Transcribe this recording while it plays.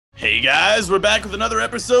Hey guys, we're back with another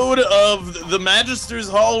episode of the Magister's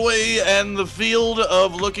Hallway and the field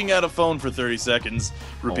of looking at a phone for 30 seconds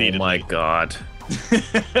repeatedly. Oh my god.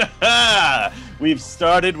 We've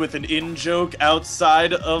started with an in-joke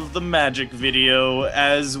outside of the magic video,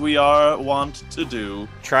 as we are wont to do.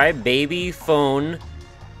 Try baby phone,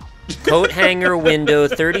 coat hanger window,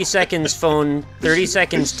 30 seconds phone, 30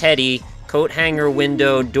 seconds teddy, coat hanger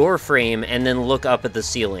window, door frame, and then look up at the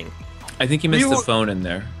ceiling. I think you missed the phone in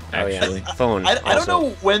there, actually. Oh, yeah. Phone. I don't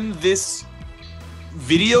know when this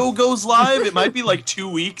video goes live. It might be like 2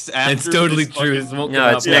 weeks after. It's totally true. No,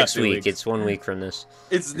 it's next week. It's 1 week from this.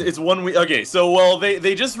 It's 1 week. Okay, so well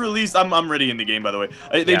they just released. I'm already in the game, by the way.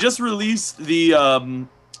 They just released the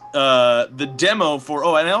demo for.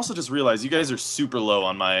 Oh, and I also just realized you guys are super low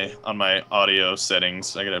on my audio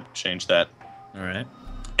settings. I gotta change that. All right.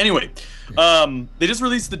 Anyway, they just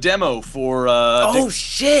released the demo for. Oh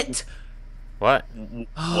shit! What?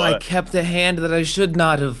 Oh, I kept a hand that I should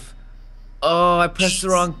not have. Oh, I pressed the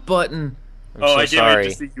wrong button. I'm so I can't sorry. wait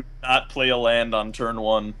to see you not play a land on turn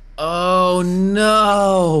 1. Oh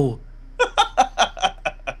no!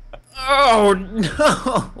 Oh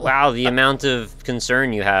no! Wow, the amount of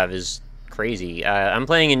concern you have is crazy. I'm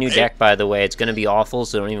playing a new deck, by the way. It's going to be awful,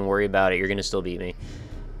 so don't even worry about it. You're going to still beat me.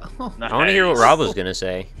 Oh, I want to hear what Rob was going to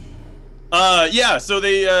say. Yeah, so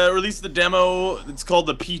they released the demo. It's called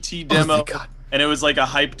the PT demo. Oh my god. And it was like a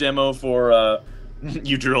hype demo for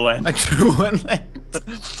you drew a land. I drew one land.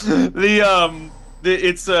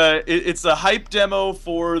 It's a hype demo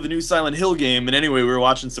for the new Silent Hill game. And anyway, we were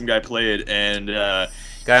watching some guy play it, and Guy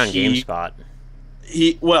on GameSpot.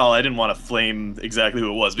 Well, I didn't want to flame exactly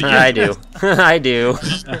who it was, but I do. I do.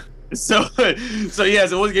 So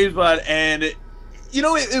yes, it was GameSpot, and you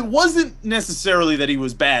know, it wasn't necessarily that he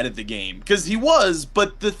was bad at the game, because he was,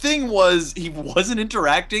 but the thing was, he wasn't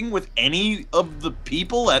interacting with any of the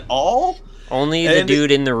people at all. Only the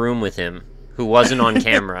dude in the room with him, who wasn't on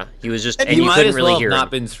camera. He was just, and He you might couldn't as really well hear have him.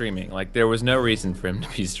 not been streaming. Like, there was no reason for him to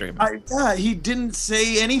be streaming. Yeah, he didn't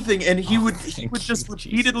say anything, and he would just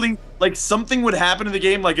repeatedly, like, something would happen in the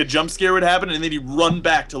game, like a jump scare would happen, and then he'd run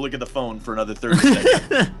back to look at the phone for another 30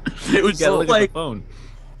 seconds. It was Look like, at the phone.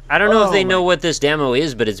 I don't know if they know what this demo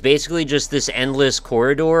is, but it's basically just this endless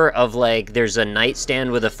corridor of, like, there's a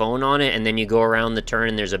nightstand with a phone on it, and then you go around the turn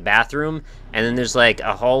and there's a bathroom, and then there's, like,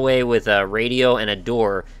 a hallway with a radio and a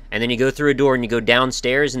door, and then you go through a door and you go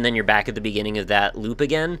downstairs, and then you're back at the beginning of that loop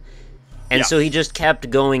again. And so he just kept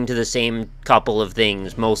going to the same couple of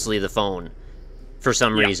things, mostly the phone, for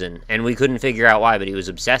some reason. And we couldn't figure out why, but he was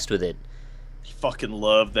obsessed with it. he fucking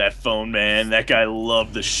loved that phone, man. That guy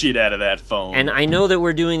loved the shit out of that phone. And I know that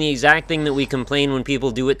we're doing the exact thing that we complain when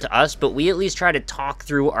people do it to us, but we at least try to talk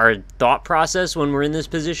through our thought process when we're in this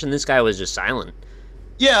position. This guy was just silent.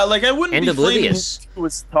 Yeah, like, I wouldn't And be oblivious.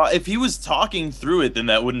 If he was talking through it, then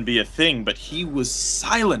that wouldn't be a thing, but he was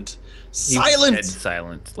silent. He was dead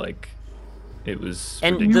silent. Like, it was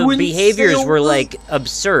And ridiculous. the behaviors were, like,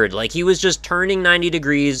 absurd. Like, he was just turning 90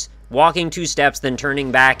 degrees, walking 2 steps, then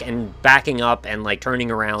turning back and backing up and, like,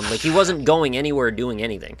 turning around. Like, he wasn't going anywhere, doing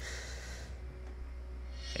anything.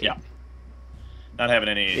 Yeah. Not having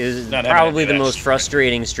any... It was not having probably any the of that most shit.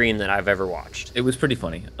 frustrating stream that I've ever watched. It was pretty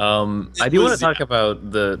funny. I do want was- to talk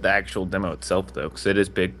about the actual demo itself, though, because it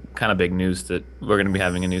is kind of big news that we're going to be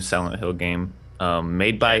having a new Silent Hill game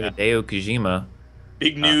made by Hideo Kojima.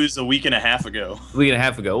 Big news a week and a half ago. A week and a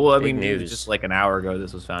half ago. Well, I Big mean, it was news. just like an hour ago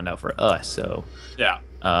this was found out for us, so... Yeah.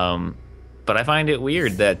 But I find it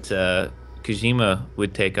weird that Kojima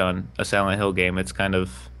would take on a Silent Hill game. It's kind of...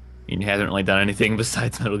 I mean, he hasn't really done anything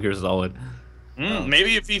besides Metal Gear Solid.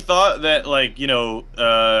 Maybe if he thought that, like, you know,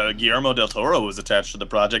 Guillermo del Toro was attached to the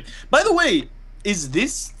project. By the way, is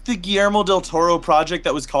this the Guillermo del Toro project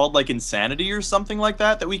that was called, like, Insanity or something like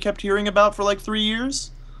that we kept hearing about for, like, 3 years?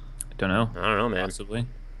 I don't know. I don't know, man. Possibly.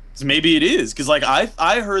 So maybe it is, because, like,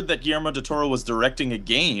 I heard that Guillermo del Toro was directing a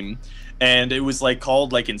game, and it was, like,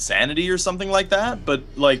 called, like, Insanity or something like that, but,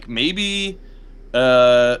 like, maybe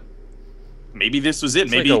this was it.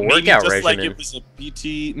 It's Maybe, like a maybe workout just like regimen. it was a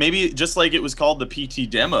PT. Maybe just like it was called the PT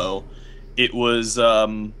demo. It was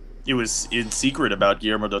in secret about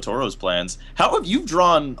Guillermo del Toro's plans. How have you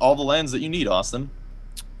drawn all the lands that you need, Austin?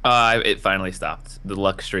 It finally stopped. The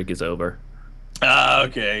luck streak is over. Ah,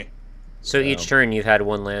 okay. So each turn you've had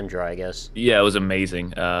 1 land draw, I guess. Yeah, it was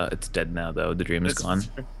amazing. It's dead now, though. The dream is That's gone.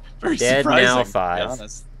 Very Dead surprising, now to be 5.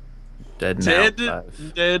 honest. Dead now.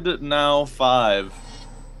 Dead now 5.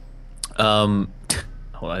 Well,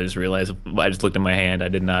 I just realized. I just looked at my hand. I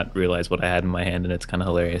did not realize what I had in my hand, and it's kind of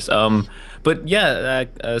hilarious. But yeah,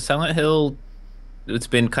 Silent Hill. It's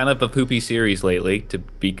been kind of a poopy series lately, to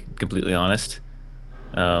be completely honest.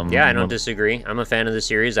 Yeah, I don't disagree. I'm a fan of the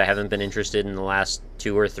series. I haven't been interested in the last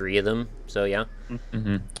 2 or 3 of them, so yeah.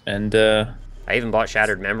 And I even bought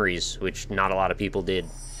Shattered Memories, which not a lot of people did.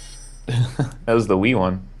 that was the Wii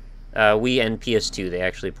one. Wii and PS2, they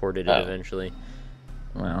actually ported it eventually.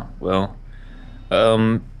 Wow. Well,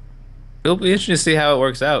 it'll be interesting to see how it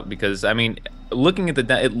works out because I mean, looking at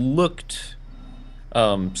it looked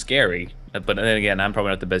scary, but then again, I'm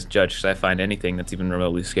probably not the best judge because I find anything that's even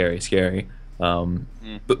remotely scary. But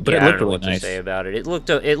yeah, it looked I don't know really what nice. to say about it. It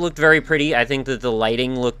looked very pretty. I think that the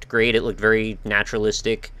lighting looked great. It looked very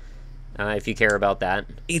naturalistic. If you care about that.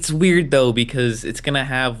 It's weird though because it's gonna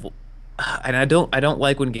have, and I don't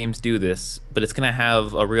like when games do this, but it's gonna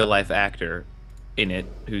have a real life actor in it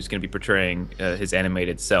who's gonna be portraying his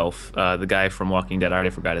animated self. The guy from Walking Dead, I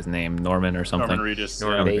already forgot his name, Norman or something. Norman Reedus.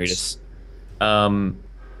 Norman yeah. Bates.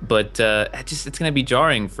 But it's gonna be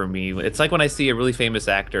jarring for me. It's like when I see a really famous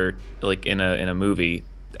actor like in a movie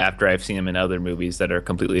after I've seen him in other movies that are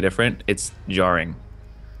completely different. It's jarring.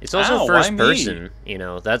 It's also Ow, first why me? person, you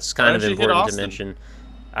know. That's kind of don't you hit important to Austin? mention.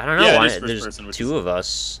 I don't know Yeah, it why. is first There's person, which 2 is- of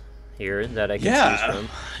us here that I can Yeah, choose from.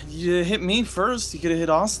 you hit me first. You could have hit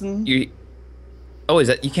Austin. Oh, is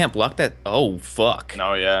that you can't block that? Oh, fuck.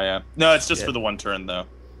 No, yeah. No, it's just Yeah. for the one turn though.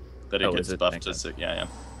 That it Oh, gets is it? buffed Thank to God. 6. Yeah.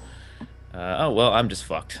 Oh well, I'm just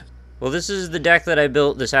fucked. Well, this is the deck that I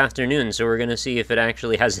built this afternoon, so we're gonna see if it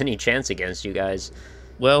actually has any chance against you guys.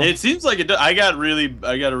 Well, It seems like it. I got a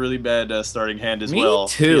really bad starting hand as Me well.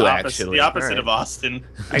 too, the opposite, actually. The opposite Alright. of Austin.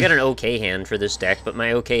 I got an okay hand for this deck, but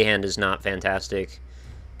my okay hand is not fantastic.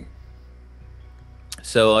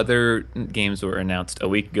 so other games were announced a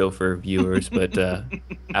week ago for viewers, but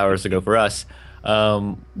hours ago for us.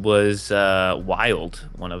 Was Wild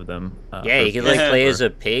one of them? Yeah, for you can like Yeah. play as a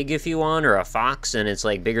pig if you want, or a fox, and it's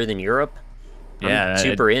like bigger than Europe. Yeah, I'm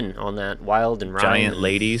super in on that. Wild and Rhyme giant and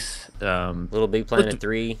ladies. Little Big Planet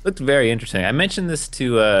 3. Looked very interesting. I mentioned this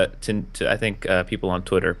to I think people on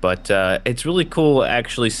Twitter, but it's really cool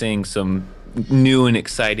actually seeing some new and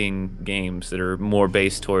exciting games that are more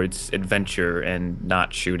based towards adventure and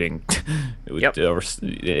not shooting. Yep.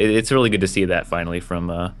 It's really good to see that finally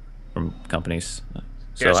from companies.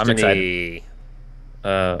 So I'm excited.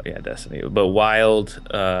 Destiny. Yeah, Destiny. But Wild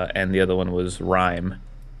and the other one was Rhyme.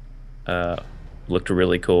 Looked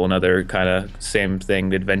really cool. Another kind of same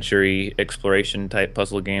thing, adventure-y exploration type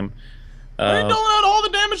puzzle game. Why are you doling out all the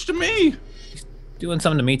damage to me? Doing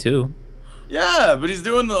something to me too. Yeah, but he's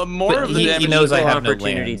doing more But of the he damage. knows I Equal have no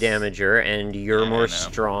opportunity lands. damager, and you're Yeah, I more know.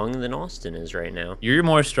 strong than Austin is right now. You're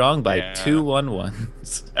more strong by Yeah.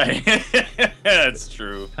 2/1/1s. That's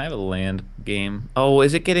true. I have a land game. Oh, what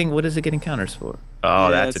is it getting counters for? Oh,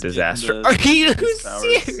 Yeah, that's a it's getting disaster. the- Are you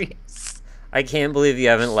powers. serious? I can't believe you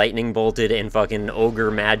haven't lightning bolted and fucking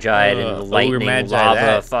ogre magi and Ogre lightning Magi lava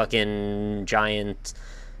that. fucking giant.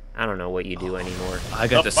 I don't know what you do anymore. I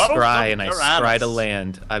got The to bottom scry of and I your scried a anus.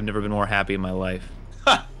 land. I've never been more happy in my life.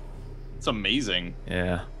 It's amazing.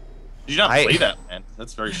 Yeah. Did you not I- play that, man?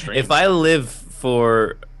 That's very strange. If I live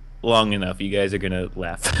for long enough, you guys are gonna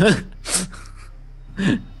laugh.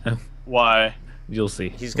 Why? You'll see.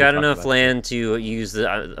 He's We'll got talk enough about it. land to use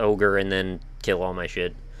the ogre and then kill all my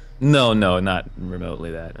shit. No, not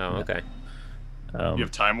remotely that. Oh, okay. You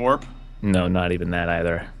have time warp? No, not even that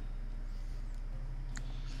either.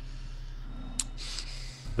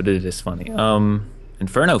 But it is funny.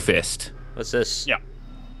 Inferno Fist. What's this? Yeah.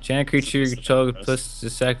 Giant creature you control plus to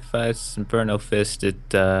sacrifice Inferno Fist. It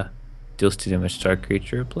deals 2 damage to target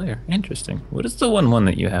creature or player. Interesting. What does the 1/1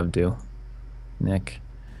 that you have do, Nick?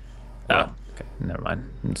 Oh, okay. Never mind.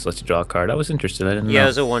 Just let you draw a card. I was interested. I didn't Yeah, know.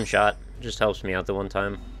 it's a one shot. Just helps me out the one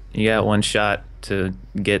time. You got 1 shot to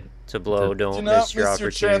get. To blow, Do don't Do miss not your miss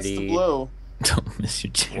your chance to opportunity. blow. Don't miss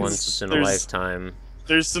your chance. Once in a There's- lifetime.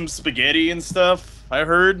 There's some spaghetti and stuff, I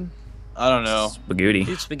heard. I don't know. Spaghetti.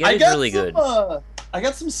 Dude, spaghetti's really good. I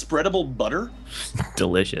got some spreadable butter.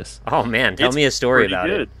 Delicious. Oh man, tell It's me a story pretty about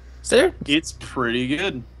good. it. Is there? It's pretty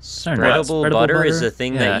good. Spreadable butter is a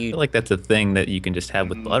thing yeah, that I you. feel like that's a thing that you can just have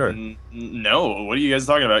with butter. No, what are you guys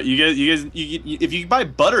talking about? If you buy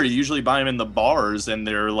butter, you usually buy them in the bars, and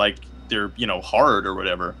they're hard or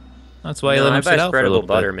whatever. That's why you No, let I them buy sit out for a little spreadable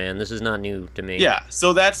butter, bit. man. This is not new to me. Yeah,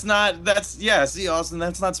 so see, Austin,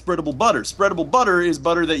 that's not spreadable butter. Spreadable butter is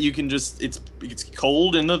butter that you can just it's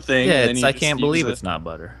cold in the thing. Yeah, and then it's, you I just can't use believe it. it's not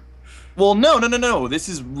butter. Well, no. This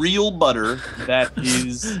is real butter that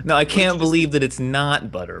is. No, I can't just- believe that it's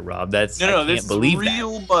not butter, Rob. That's I No, can't this is believe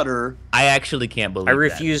real butter. that. I actually can't believe I that.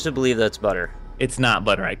 refuse to believe that's butter. It's not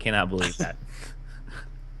butter. I cannot believe that.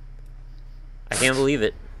 I can't believe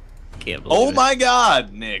it. Can't believe Oh it. my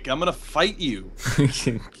God, Nick! I'm gonna fight you.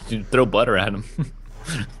 You throw butter at him.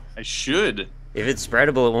 I should. If it's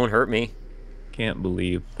spreadable, it won't hurt me. Can't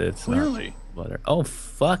believe that's Clearly. not butter. Oh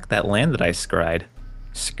fuck! That land that I scried.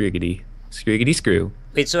 Scriggity, scriggity, screw.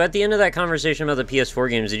 Wait, so at the end of that conversation about the PS4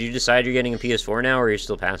 games, did you decide you're getting a PS4 now, or you're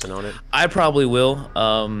still passing on it? I probably will.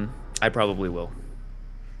 I probably will.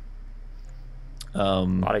 A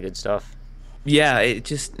lot of good stuff. Yeah, it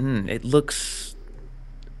just it looks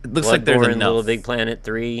like there's Bloodborne, enough. Little Big Planet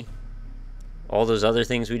 3, all those other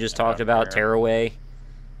things we just talked about, Tearaway.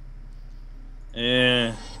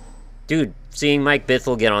 Yeah. Dude, seeing Mike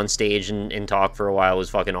Bithell get on stage and talk for a while was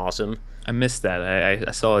fucking awesome. I missed that.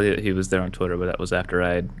 I saw that he was there on Twitter, but that was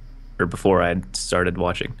before I'd started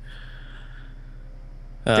watching.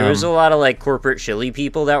 There was a lot of like corporate shilly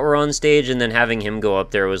people that were on stage, and then having him go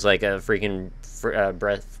up there was like a freaking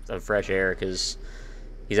breath of fresh air, because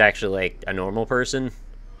he's actually like a normal person.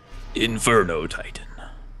 Inferno Titan.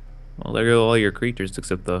 Well, there go all your creatures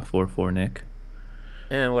except the 4/4 Nick.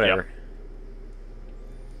 Whatever.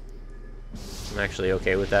 Yep. I'm actually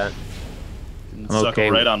okay with that. I'm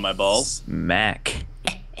Suckle right on my balls. Smack.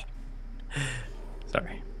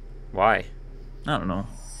 Sorry. Why? I don't know.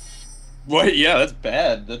 What? Yeah, that's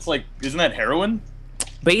bad. That's like, isn't that heroin?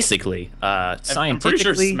 Basically, scientifically, I'm pretty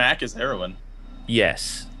sure smack is heroin.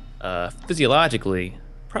 yes. Physiologically,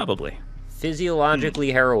 probably.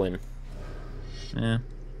 Physiologically heroin. Yeah.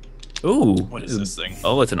 Ooh. What is this thing?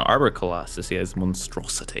 Oh, it's an Arbor Colossus. He has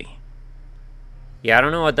monstrosity. Yeah, I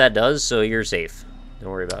don't know what that does, so you're safe.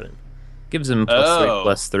 Don't worry about it. Gives him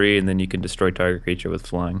 +3/+3, and then you can destroy target creature with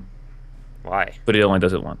flying. Why? But he only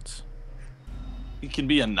does it once. It can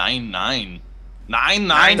be a 9/9. 9/9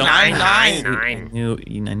 9/9. 9/9. I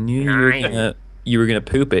knew you were gonna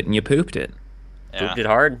poop it, and you pooped it. Pooped it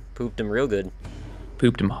hard. Pooped him real good.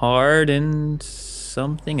 Pooped him hard and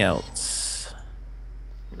something else.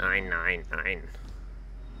 999.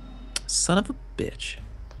 Son of a bitch.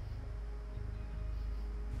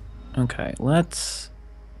 Okay, let's.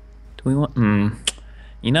 Do we want?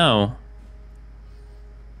 You know,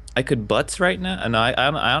 I could butts right now. No, I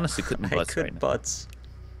honestly couldn't butts right now. Butts.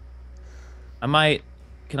 I might.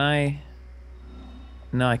 Can I?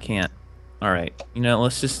 No, I can't. All right. You know,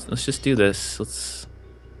 let's just do this. Let's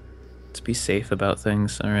be safe about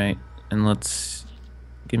things. All right, and let's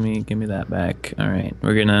give me that back. All right,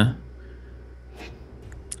 we're gonna.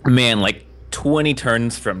 Man, like 20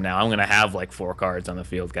 turns from now, I'm gonna have like 4 cards on the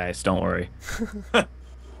field, guys. Don't worry.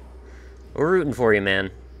 We're rooting for you, man.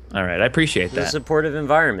 All right, I appreciate It's a that. supportive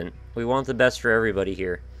environment. We want the best for everybody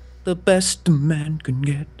here. The best a man can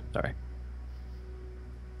get. Sorry.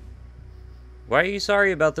 Why are you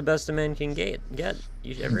sorry about the best a man can get? The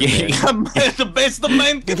best the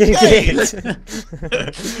man can get.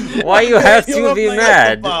 Why you have to be my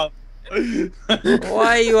mad? Bob.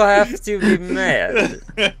 Why you have to be mad?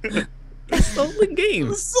 It's only game.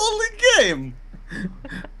 It's only game.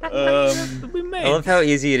 I love how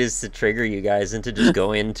easy it is to trigger you guys and to just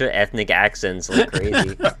go into ethnic accents like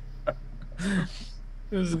crazy.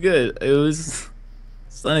 It was good. It's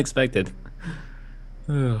unexpected.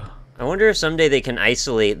 I wonder if someday they can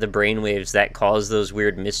isolate the brainwaves that cause those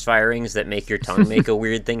weird misfirings that make your tongue make a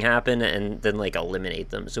weird thing happen, and then like eliminate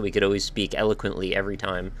them, so we could always speak eloquently every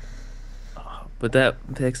time. But that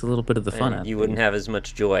takes a little bit of the fun out. You wouldn't have as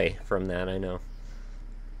much joy from that, I know.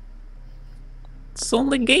 It's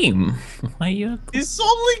only game. Why you? It's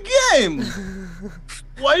only game.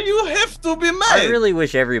 Why you have to be mad? I really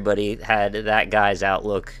wish everybody had that guy's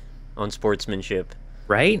outlook on sportsmanship.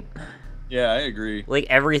 Right? Yeah, I agree. Like,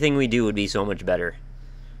 everything we do would be so much better.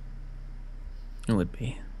 It would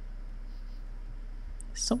be.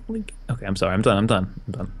 It's only. Okay, I'm sorry. I'm done.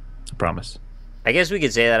 I promise. I guess we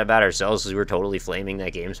could say that about ourselves, because we're totally flaming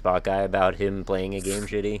that GameSpot guy about him playing a game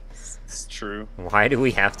shitty. It's true. Why do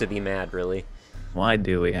we have to be mad, really? Why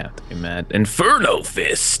do we have to be mad? Inferno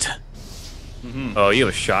Fist! Oh, you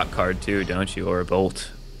have a shot card too, don't you? Or a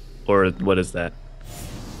bolt. Or what is that?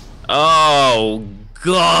 Oh,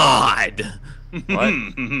 God! What?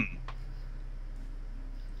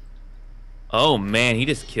 Oh, man, he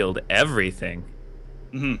just killed everything.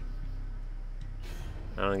 I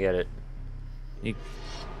don't get it. He's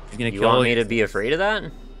gonna You kill want me to be afraid of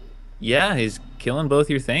that? Yeah, he's killing both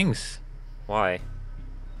your things. Why?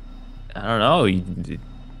 I don't know. He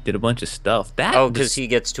did a bunch of stuff. That Oh, because he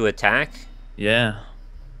gets to attack? Yeah.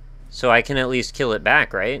 So I can at least kill it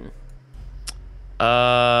back, right?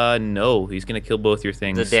 No. He's gonna kill both your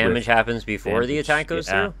things. The damage with happens before the damage. attack goes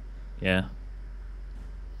through? Yeah.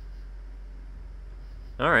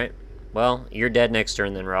 Alright. Well, you're dead next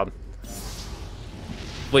turn then, Rob.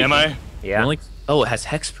 Wait, Am I? Yeah. Oh, it has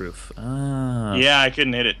hexproof. Ah. Yeah, I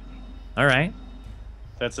couldn't hit it. All right.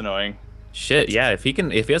 That's annoying. Shit, yeah. If he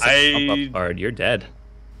has a pump up card, you're dead.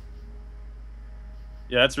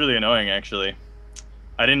 Yeah, that's really annoying, actually.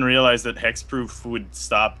 I didn't realize that hexproof would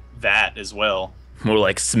stop that as well. More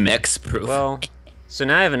like Smex proof. Well, so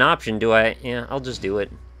now I have an option. Do I? Yeah, I'll just do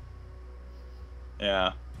it.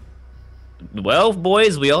 Yeah. Well,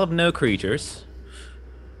 boys, we all have no creatures.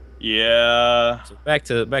 Yeah. So back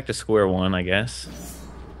to square one, I guess.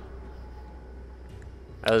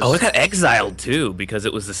 Oh, it got exiled too because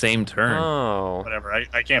it was the same turn. Oh. Whatever.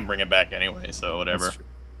 I can't bring it back anyway, so whatever.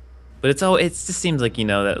 But it just seems like, you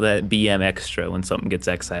know, that BM extra when something gets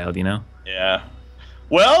exiled, you know? Yeah.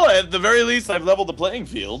 Well, at the very least, I've leveled the playing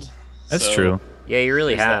field. That's so true. Yeah, you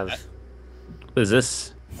really have. that. What is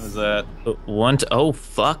this? What is that? Oh,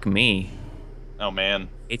 fuck me. Oh, man.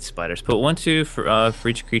 8 spiders. Put 1/2 for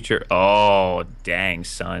each creature. Oh, dang,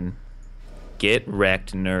 son. Get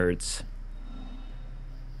wrecked, nerds.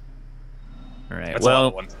 All right. That's a lot well,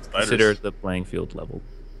 of ones and spiders. consider the playing field level.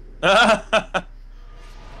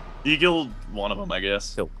 You killed one of them, I guess.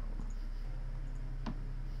 So,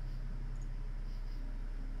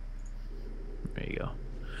 there you go.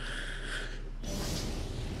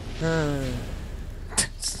 You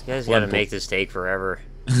guys gotta make this take forever.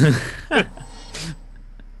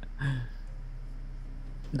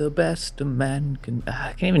 The best a man can.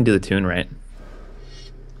 I can't even do the tune right.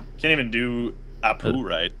 Can't even do Apu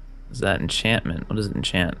right. Is that enchantment? What does it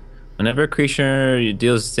enchant? Whenever a creature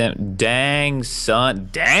deals dang son,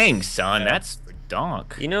 Yeah. that's for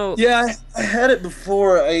donk. You know, Yeah, I had it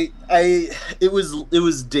before. It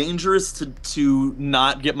was dangerous to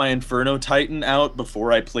not get my Inferno Titan out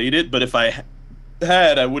before I played it, but if I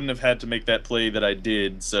had, I wouldn't have had to make that play that I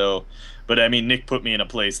did. So, but I mean, Nick put me in a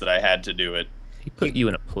place that I had to do it. He put you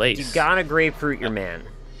in a place. you gotta grapefruit your man.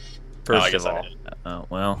 First of all, Oh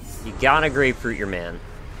well. you gotta grapefruit your man.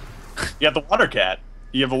 You have the Water Cat.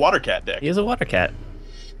 You have a Water Cat deck. He has a water cat.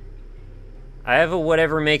 I have a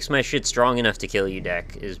whatever makes my shit strong enough to kill you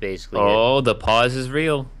deck. Is basically it. Oh, the pause is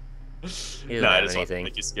real. He doesn't No, I have just want to anything.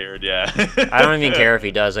 make you scared. Yeah. I don't even care if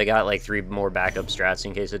he does. I got like 3 more backup strats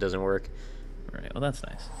in case it doesn't work. All right. Well, that's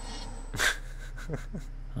nice.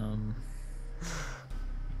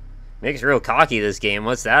 Nick's real cocky this game.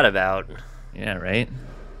 What's that about? Yeah. Right.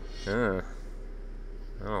 I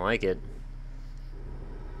don't like it.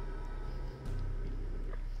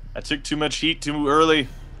 I took too much heat too early.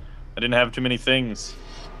 I didn't have too many things.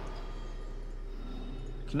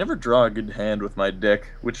 I can never draw a good hand with my deck,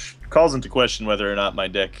 which calls into question whether or not my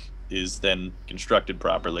deck is then constructed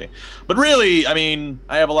properly. But really, I mean,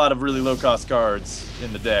 I have a lot of really low-cost cards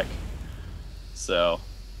in the deck. So,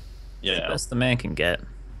 The yeah. best the man can get.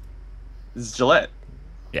 This is Gillette.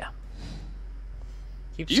 Yeah.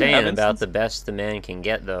 Keep Do you have saying about instance? the best the man can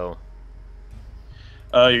get, though.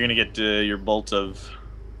 You're gonna get your Bolt of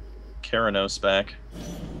Keranos back.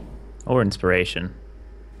 Or inspiration.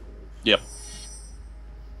 Yep.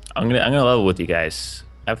 I'm gonna level with you guys.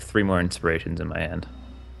 I have 3 more inspirations in my hand.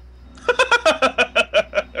 That's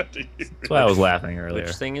why I was laughing earlier.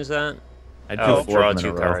 Which thing is that? I drew Oh, 4 draw of them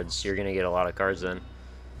in 2 a row. cards. You're gonna get a lot of cards then.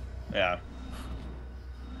 Yeah.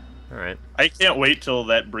 Alright. I can't wait till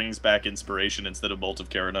that brings back inspiration instead of Bolt of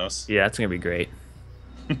Keranos. Yeah, that's gonna be great.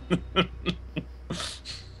 You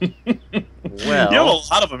have a Well,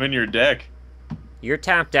 lot of them in your deck. you're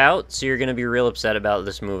tapped out, so you're gonna be real upset about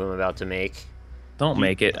this move I'm about to make. Don't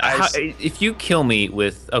make it. If you kill me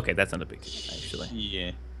with... Okay, that's not a big deal, actually.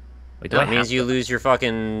 Yeah. Wait, do I That means have you to- lose your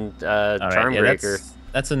fucking All right, charm yeah, breaker.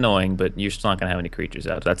 that's annoying, but you're still not going to have any creatures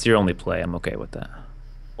out. That's your only play. I'm okay with that.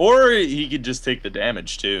 Or he could just take the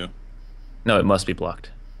damage too. No, it must be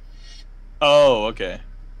blocked. Oh, okay.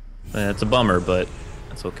 It's a bummer, but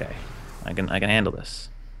that's okay. I can handle this.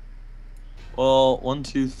 Well, 1,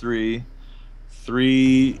 2, 3.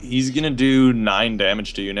 3. He's gonna do 9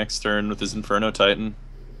 damage to you next turn with his Inferno Titan.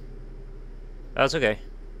 That's okay.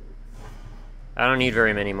 I don't need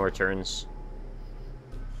very many more turns.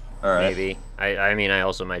 All right. Maybe. I mean, I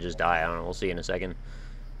also might just die. I don't know. We'll see in a second.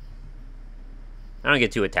 I don't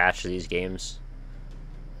get too attached to these games.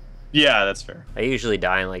 Yeah, that's fair. I usually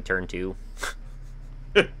die in like turn 2.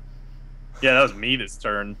 Yeah, that was me this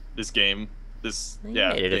turn. This game. This I yeah.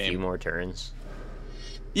 made it a game. few more turns.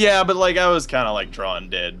 Yeah, but like I was kind of like drawing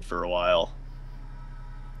dead for a while.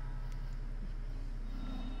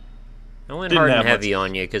 I went Didn't hard and have much. heavy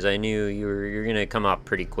on you because I knew you're gonna come up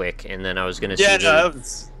pretty quick, and then I was gonna Yeah, see no, the that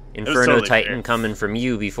was Inferno totally Titan fair. coming from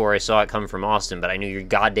you before I saw it come from Austin. But I knew your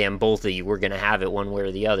goddamn both of you were gonna have it one way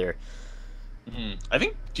or the other. I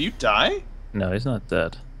think. Do you die? No, he's not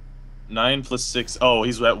dead. 9 plus 6. Oh,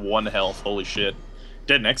 he's at 1 health. Holy shit.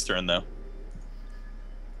 Dead next turn though.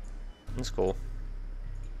 That's cool.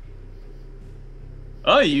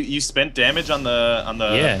 Oh, you spent damage on the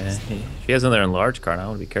Yeah, if he has another enlarged card, I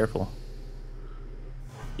want to be careful.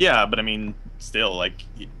 Yeah, but I mean, still, like,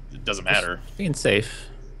 it doesn't matter. Just being safe.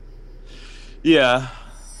 Yeah.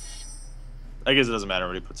 I guess it doesn't matter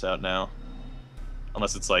what he puts out now.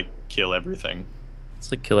 Unless it's like, kill everything.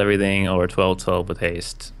 It's like kill everything or 12/12 with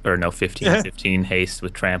haste. Or no, 15/15 haste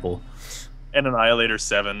with trample. And Annihilator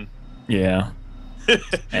 7. Yeah.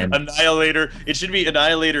 And Annihilator. It should be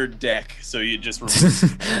Annihilator deck, so you just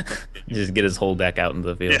you just get his whole deck out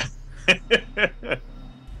into the field. Yeah.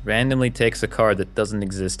 Randomly takes a card that doesn't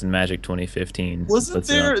exist in Magic 2015. Wasn't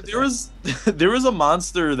there? There was a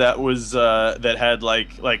monster that was that had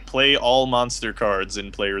like play all monster cards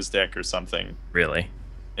in player's deck or something. Really?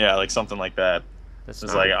 Yeah, like something like that. That's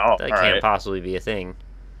It's not, like, oh, that all can't right. possibly be a thing.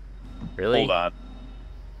 Really? Hold on.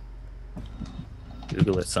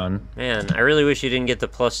 Google it, son. Man, I really wish you didn't get the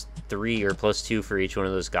 +3 or +2 for each one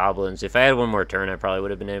of those goblins. If I had one more turn, I probably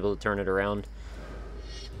would have been able to turn it around.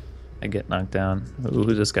 I get knocked down. Ooh,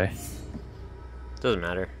 who's this guy? Doesn't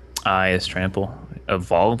matter. Yes, trample.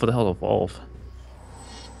 Evolve? What the hell is evolve?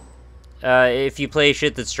 If you play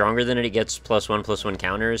shit that's stronger than it, it gets +1/+1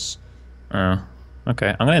 counters. Oh,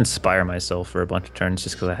 okay. I'm gonna inspire myself for a bunch of turns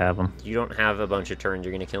just because I have them. You don't have a bunch of turns.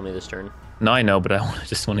 You're gonna kill me this turn. No, I know, but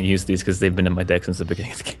just want to use these because they've been in my deck since the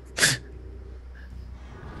beginning of the game.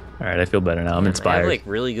 All right, I feel better now. I'm I inspired. have like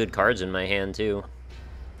really good cards in my hand too.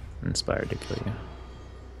 I'm inspired to kill you.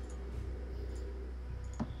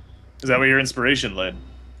 Is that what your inspiration led?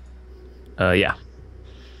 Yeah.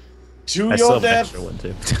 To I still your have an death. extra one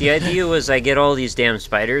too. The idea was I get all these damn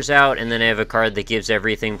spiders out, and then I have a card that gives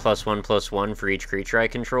everything +1/+1 for each creature I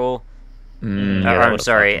control. Yeah, I'm what a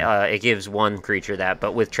sorry, fucking- it gives one creature that,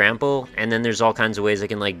 but with trample, and then there's all kinds of ways I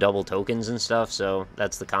can like double tokens and stuff, so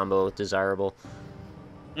that's the combo desirable.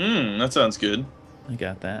 That sounds good. I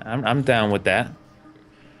got that. I'm down with that.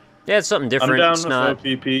 Yeah, it's something different. I'm down It's with not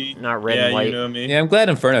OPP. not red yeah, and white. you know me. Yeah, I'm glad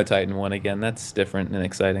Inferno Titan won again. That's different and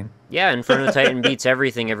exciting. Yeah, Inferno Titan beats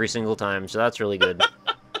everything every single time, so that's really good.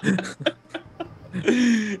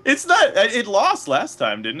 It's not. It lost last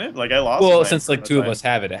time, didn't it? Like I lost. Well, my since like Inferno two of us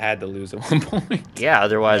have it, it had to lose at one point. Yeah,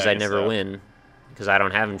 otherwise Yeah, I I'd guess never so. win, because I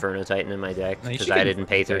don't have Inferno Titan in my deck, No, you because should I get didn't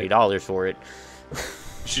pay Inferno $30 for it. You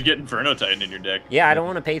should get Inferno Titan in your deck. Yeah, I don't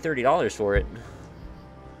want to pay $30 for it.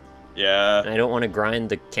 Yeah. And I don't want to grind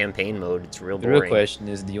the campaign mode. It's real The boring. real question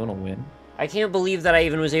is, do you want to win? I can't believe that I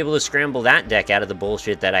even was able to scramble that deck out of the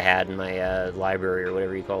bullshit that I had in my library or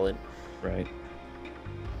whatever you call it. Right.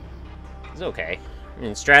 It's okay. I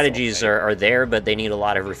mean, strategies are there, but they need a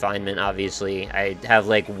lot of refinement, obviously. I have,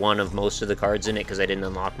 like, one of most of the cards in it because I didn't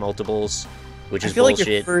unlock multiples, which is I feel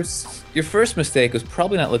bullshit. like your first mistake was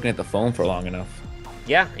probably not looking at the phone for long enough.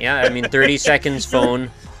 Yeah, I mean, 30 seconds, phone,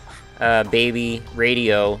 baby,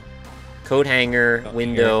 radio, coat hanger,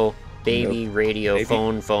 window, baby, radio,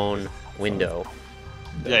 Baby. phone, window.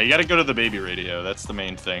 Yeah, you got to go to the baby radio. That's the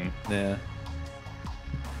main thing. Yeah.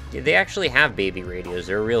 Yeah, they actually have baby radios.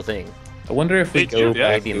 They're a real thing. I wonder if we They do, go yeah.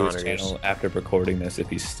 back Baby to his monitors. channel after recording this, if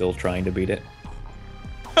he's still trying to beat it.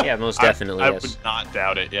 Yeah, most definitely, I yes. would not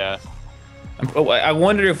doubt it. Yeah. I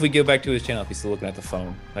wonder if we go back to his channel if he's still looking at the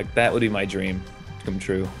phone. Like, that would be my dream come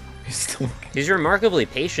true. He's still looking. He's remarkably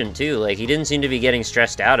patient, too. Like, he didn't seem to be getting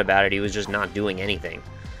stressed out about it. He was just not doing anything.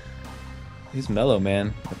 He's mellow,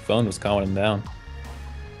 man. The phone was calming him down.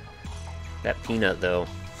 That peanut, though.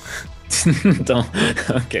 Don't.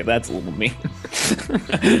 Okay, that's a little mean.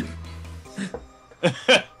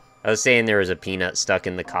 I was saying there was a peanut stuck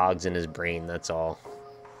in the cogs in his brain, that's all.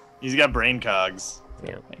 He's got brain cogs.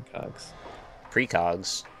 Yeah. Thank cogs.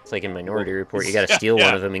 Precogs. It's like in Minority Report. You gotta steal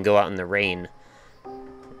one of them and go out in the rain.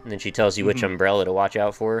 And then she tells you which umbrella to watch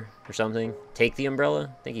out for, or something. Take the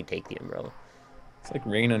umbrella? I think you take the umbrella. It's like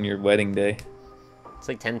rain on your wedding day. It's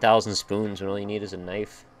like 10,000 spoons when all you need is a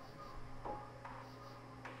knife.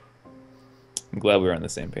 I'm glad we were on the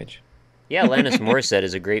same page. Yeah, Alanis Morissette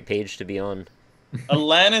is a great page to be on.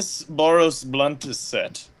 Alanis Boros Bluntus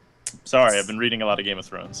set. Sorry, I've been reading a lot of Game of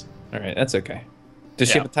Thrones. All right, that's okay. Does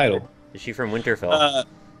she Yeah. have a title? Is she from Winterfell?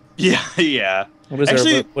 Yeah. What is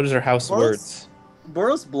Actually, what is her house Boros- words?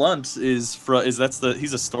 Boros Blunt is he's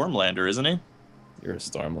a Stormlander, isn't he? You're a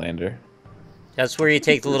Stormlander. That's where you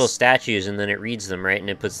take the little statues and then it reads them, right? And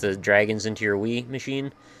it puts the dragons into your Wii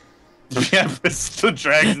machine. Yeah, it's the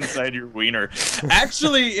dragon inside your wiener.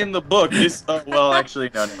 Actually, in the book, this. Well, actually,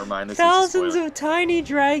 no, never mind. This is a spoiler. of tiny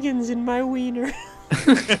dragons in my wiener.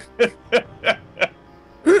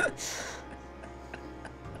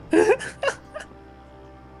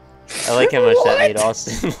 I like how much that made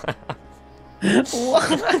Austin laugh.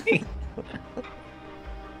 Why?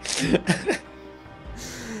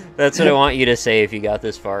 That's what I want you to say if you got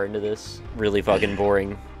this far into this really fucking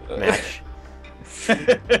boring match. We're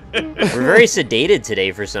very sedated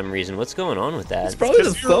today for some reason. What's going on with that? It's probably the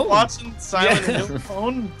Because you're phone. watching Silent Yeah. Hill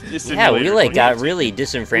phone. Yeah, we like got really We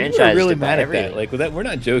disenfranchised. were really about mad at everything. that. Like, that, we're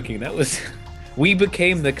not joking. That was, we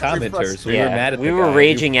became the commenters. We yeah, were mad at. we the were guy.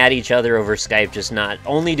 raging at each other over Skype, just not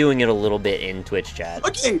only doing it a little bit in Twitch chat.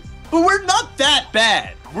 Okay, but we're not that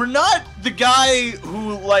bad. We're not the guy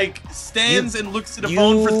who like stands and looks at a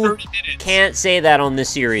phone for 30 minutes. Can't say that on this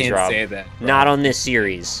series, Can't Rob. say that. Not on this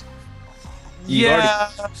series. You've Yeah.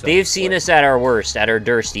 already- They've seen us at our worst, at our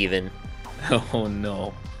durst even. Oh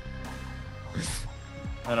no.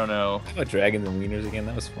 I don't know. How about dragons and wieners again?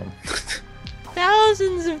 That was fun.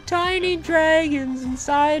 Thousands of tiny dragons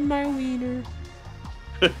inside my wiener.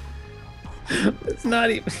 It's not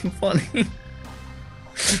even funny.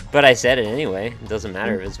 But I said it anyway. It doesn't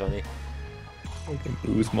matter if it's funny. Fucking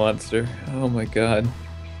booze monster. Oh my god.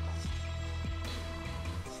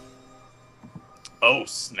 Oh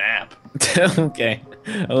snap! Okay.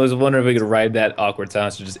 I was wondering if we could ride that awkward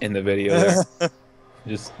silence just in the video there.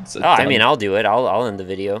 Just. Oh, I mean, I'll do it. I'll end the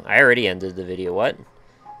video. I already ended the video. What?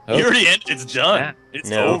 Oh. You already ended. It's done. Yeah. It's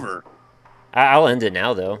No. over. I'll end it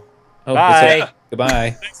now, though. Oh, Bye.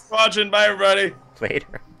 Goodbye. Thanks for watching. Bye, everybody.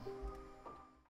 Later.